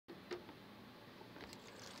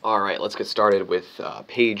Alright, let's get started with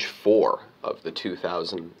page 4 of the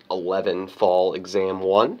 2011 Fall Exam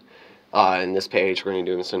 1. In this page, we're going to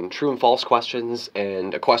be doing some true and false questions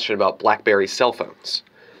and a question about BlackBerry cell phones.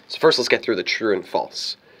 So first, let's get through the true and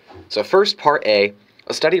false. So first, part A,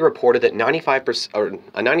 a study reported that a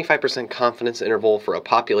 95% confidence interval for a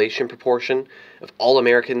population proportion of all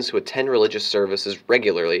Americans who attend religious services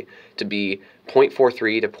regularly to be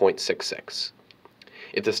 0.43 to 0.66.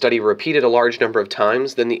 If the study repeated a large number of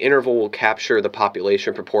times, then the interval will capture the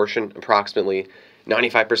population proportion, approximately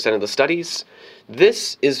 95% of the studies.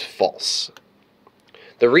 This is false.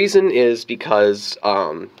 The reason is because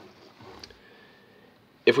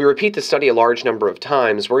if we repeat the study a large number of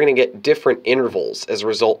times, we're going to get different intervals as a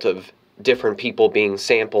result of different people being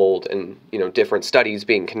sampled and different studies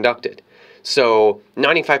being conducted. So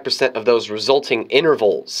 95% of those resulting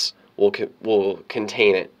intervals will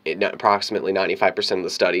contain it in approximately 95% of the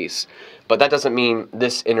studies, but that doesn't mean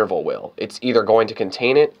this interval will. It's either going to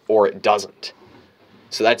contain it or it doesn't.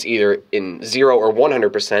 So that's either in 0 or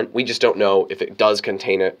 100%. We just don't know if it does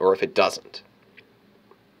contain it or if it doesn't.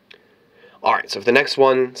 Alright, so for the next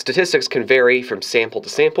one, statistics can vary from sample to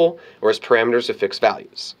sample, whereas parameters are fixed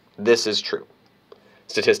values. This is true.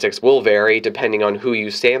 Statistics will vary depending on who you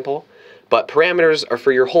sample, but parameters are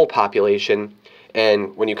for your whole population.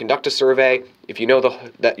 And when you conduct a survey, if you know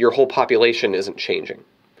that your whole population isn't changing,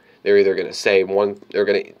 they're either going to say they're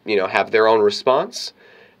going to have their own response,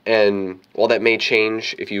 and while that may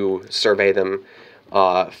change if you survey them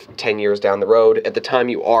 10 years down the road, at the time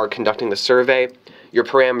you are conducting the survey, your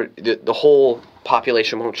parameter, the whole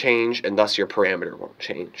population won't change, and thus your parameter won't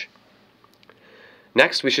change.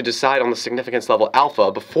 Next, we should decide on the significance level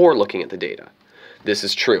alpha before looking at the data. This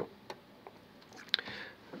is true.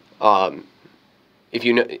 If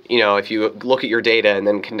you look at your data and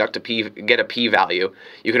then get a p-value,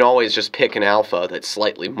 you can always just pick an alpha that's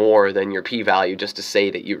slightly more than your p-value just to say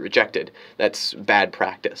that you rejected. That's bad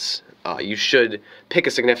practice. You should pick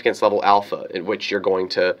a significance level alpha in which you're going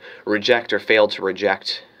to reject or fail to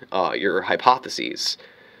reject your hypotheses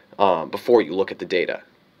before you look at the data.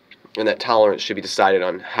 And that tolerance should be decided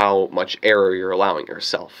on how much error you're allowing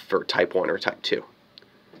yourself for type 1 or type 2.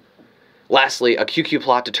 Lastly, a QQ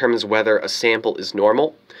plot determines whether a sample is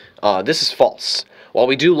normal. This is false. While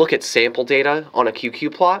we do look at sample data on a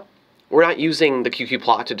QQ plot, we're not using the QQ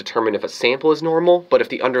plot to determine if a sample is normal, but if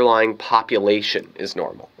the underlying population is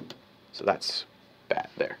normal. So that's bad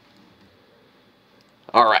there.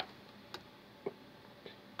 All right.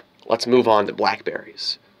 Let's move on to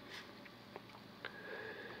blackberries.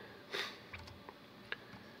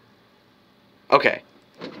 Okay.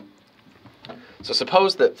 So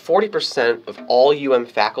suppose that 40% of all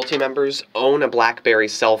faculty members own a BlackBerry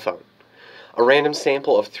cell phone. A random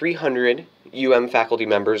sample of 300 faculty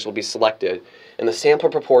members will be selected, and the sample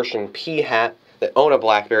proportion p hat that own a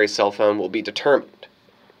BlackBerry cell phone will be determined.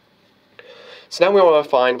 So now we want to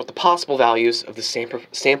find what the possible values of the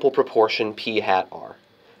sample proportion p hat are.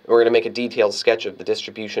 And we're going to make a detailed sketch of the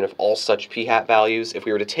distribution of all such p hat values if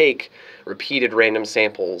we were to take repeated random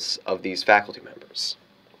samples of these faculty members.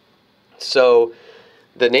 So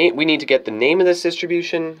we need to get the name of this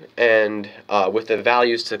distribution and with the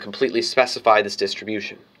values to completely specify this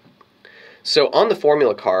distribution. So on the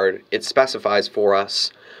formula card, it specifies for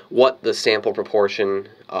us what the sample proportion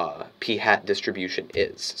p hat distribution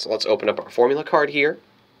is. So let's open up our formula card here.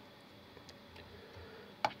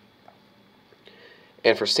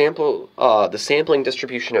 And for the sampling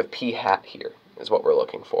distribution of p hat here is what we're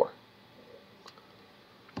looking for.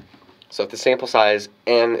 So if the sample size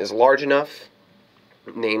n is large enough,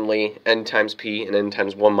 namely n times p and n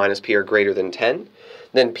times 1 minus p are greater than 10,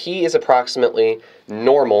 then p is approximately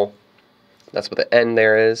normal, that's what the n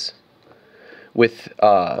there is, with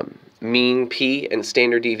mean p and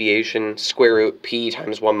standard deviation square root p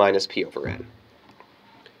times 1 minus p over n.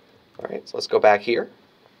 Alright, so let's go back here.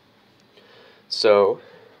 So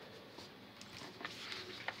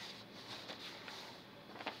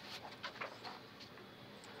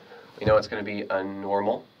we know it's going to be a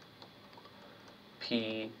normal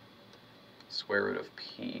p square root of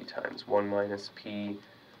p times 1 minus p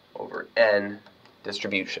over n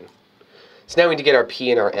distribution. So now we need to get our p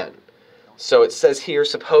and our n. So it says here,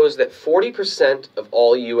 suppose that 40% of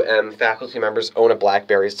all faculty members own a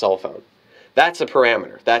BlackBerry cell phone. That's a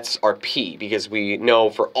parameter. That's our p, because we know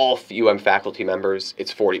for all faculty members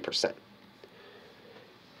it's 40%.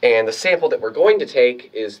 And the sample that we're going to take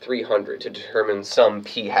is 300 to determine some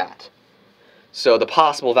p hat. So the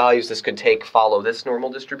possible values this could take follow this normal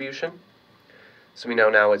distribution. So we know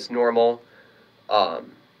now it's normal.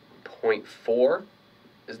 0.4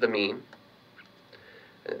 is the mean.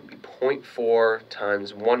 And it would be 0.4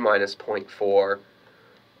 times 1 minus 0.4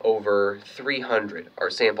 over 300, our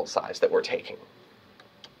sample size that we're taking.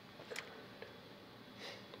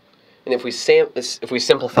 And if we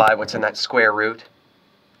simplify what's in that square root,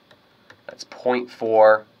 that's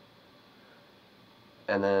 0.4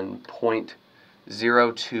 and then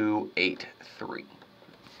 0.0283.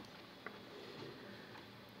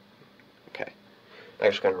 Okay, I'm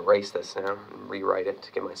actually going to erase this now and rewrite it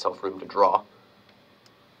to give myself room to draw.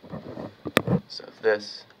 So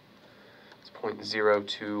this is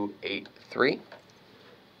 0.0283.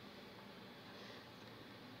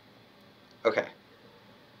 Okay.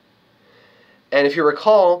 And if you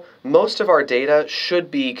recall, most of our data should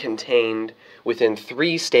be contained within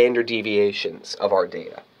 3 standard deviations of our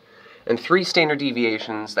data. And 3 standard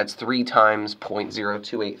deviations, that's 3 times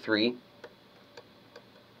 0.0283.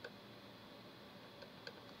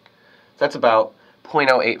 That's about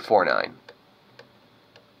 0.0849.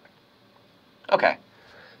 Okay,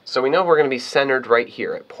 so we know we're going to be centered right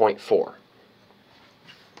here at 0.4.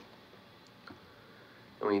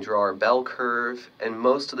 And we draw our bell curve, and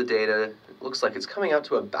most of the data looks like it's coming out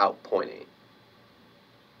to about 0.8.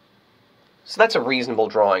 So that's a reasonable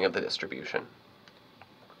drawing of the distribution.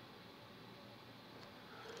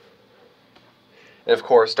 And of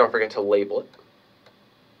course, don't forget to label it.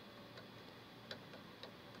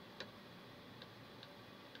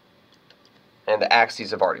 And the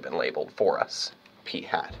axes have already been labeled for us, p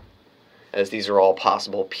hat, as these are all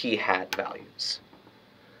possible p hat values.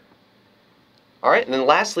 Alright, and then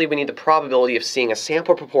lastly, we need the probability of seeing a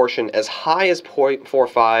sample proportion as high as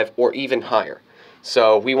 0.45 or even higher.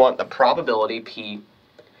 So we want the probability, p,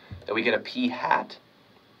 that we get a p hat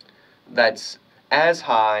that's as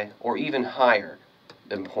high or even higher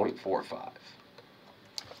than 0.45.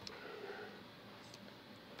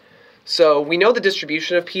 So we know the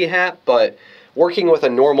distribution of p hat, but working with a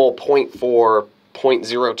normal 0.4,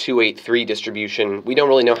 0.0283 distribution, we don't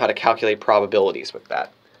really know how to calculate probabilities with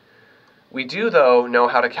that. We do, though, know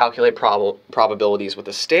how to calculate probabilities with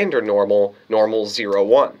a standard normal 0,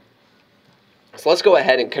 1. So let's go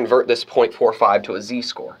ahead and convert this 0.45 to a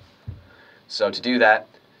z-score. So to do that,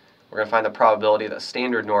 we're going to find the probability that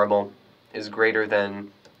standard normal is greater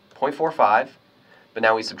than 0.45, but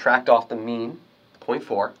now we subtract off the mean,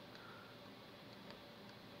 0.4,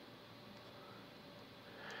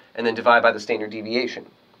 and then divide by the standard deviation,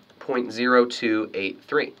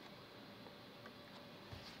 0.0283.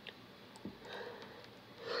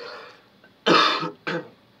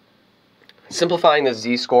 Simplifying the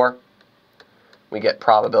z-score, we get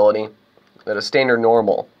probability that a standard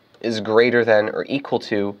normal is greater than or equal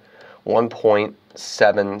to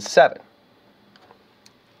 1.77.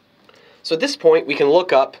 So at this point, we can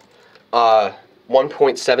look up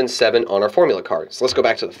 1.77 on our formula card. So let's go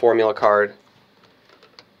back to the formula card.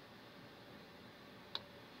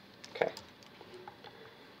 Okay.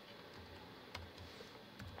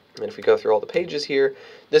 And if we go through all the pages here,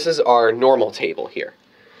 this is our normal table here.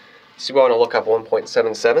 So we want to look up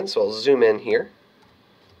 1.77, so I'll zoom in here.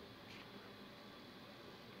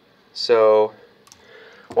 So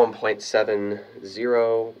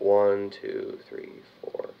 1.70, 1, 2, 3,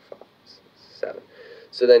 4, 5, 6, 7.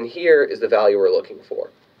 So then here is the value we're looking for.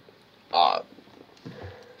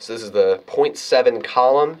 So this is the 0.7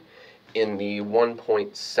 column in the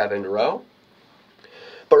 1.7 row.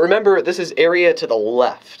 But remember, this is area to the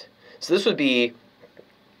left. So this would be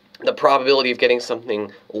the probability of getting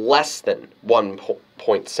something less than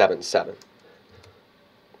 1.77.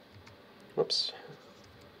 Whoops.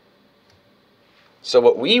 So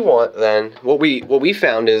what we want then, what we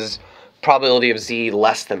found is probability of z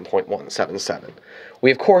less than 0.177.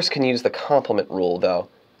 We of course can use the complement rule though,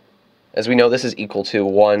 as we know this is equal to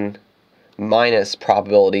 1 minus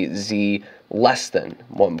probability z less than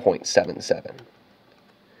 1.77.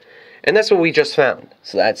 And that's what we just found.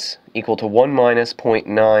 So that's equal to 1 minus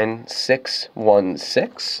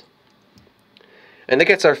 0.9616. And that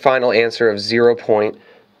gets our final answer of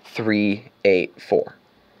 0.384.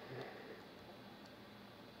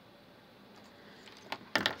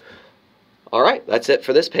 All right, that's it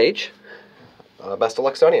for this page. Best of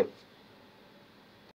luck, Stonian.